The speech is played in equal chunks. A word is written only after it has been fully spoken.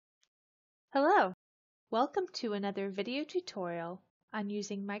Hello! Welcome to another video tutorial on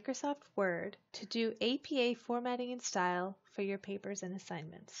using Microsoft Word to do APA formatting and style for your papers and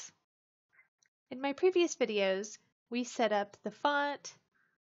assignments. In my previous videos, we set up the font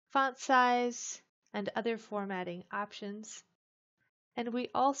size, and other formatting options, and we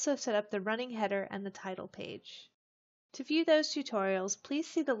also set up the running header and the title page. To view those tutorials, please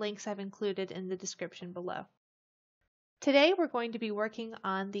see the links I've included in the description below. Today we're going to be working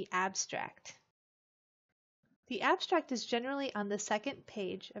on the abstract. The abstract is generally on the second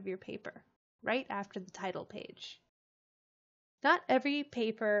page of your paper, right after the title page. Not every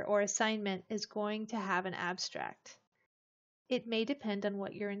paper or assignment is going to have an abstract. It may depend on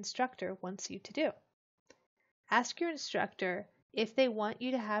what your instructor wants you to do. Ask your instructor if they want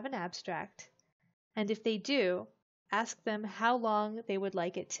you to have an abstract, and if they do, ask them how long they would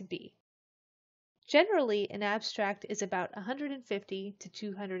like it to be. Generally, an abstract is about 150 to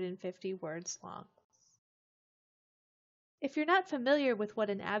 250 words long. If you're not familiar with what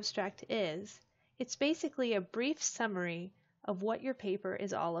an abstract is, it's basically a brief summary of what your paper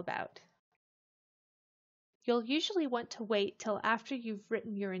is all about. You'll usually want to wait till after you've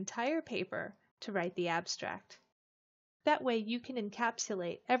written your entire paper to write the abstract. That way you can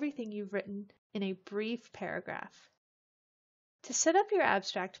encapsulate everything you've written in a brief paragraph. To set up your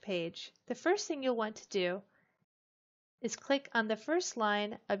abstract page, the first thing you'll want to do is click on the first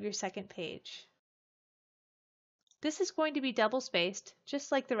line of your second page. This is going to be double-spaced,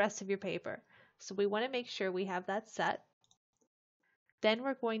 just like the rest of your paper, so we want to make sure we have that set. Then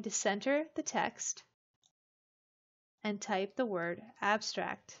we're going to center the text and type the word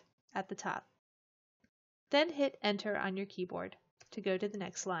abstract at the top. Then hit Enter on your keyboard to go to the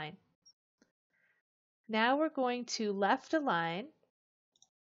next line. Now we're going to left align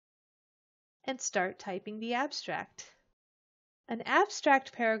and start typing the abstract. An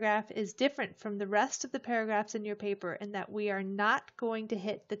abstract paragraph is different from the rest of the paragraphs in your paper in that we are not going to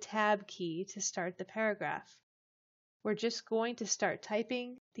hit the Tab key to start the paragraph. We're just going to start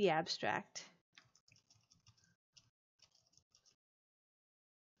typing the abstract.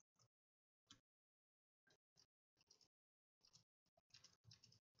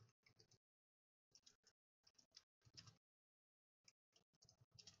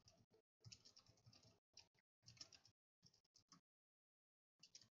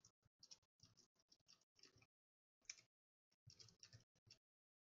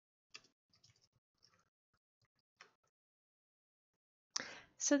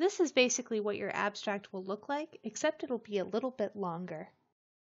 So this is basically what your abstract will look like, except it'll be a little bit longer.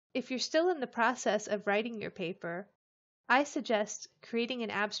 If you're still in the process of writing your paper, I suggest creating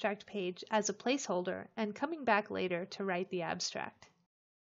an abstract page as a placeholder and coming back later to write the abstract.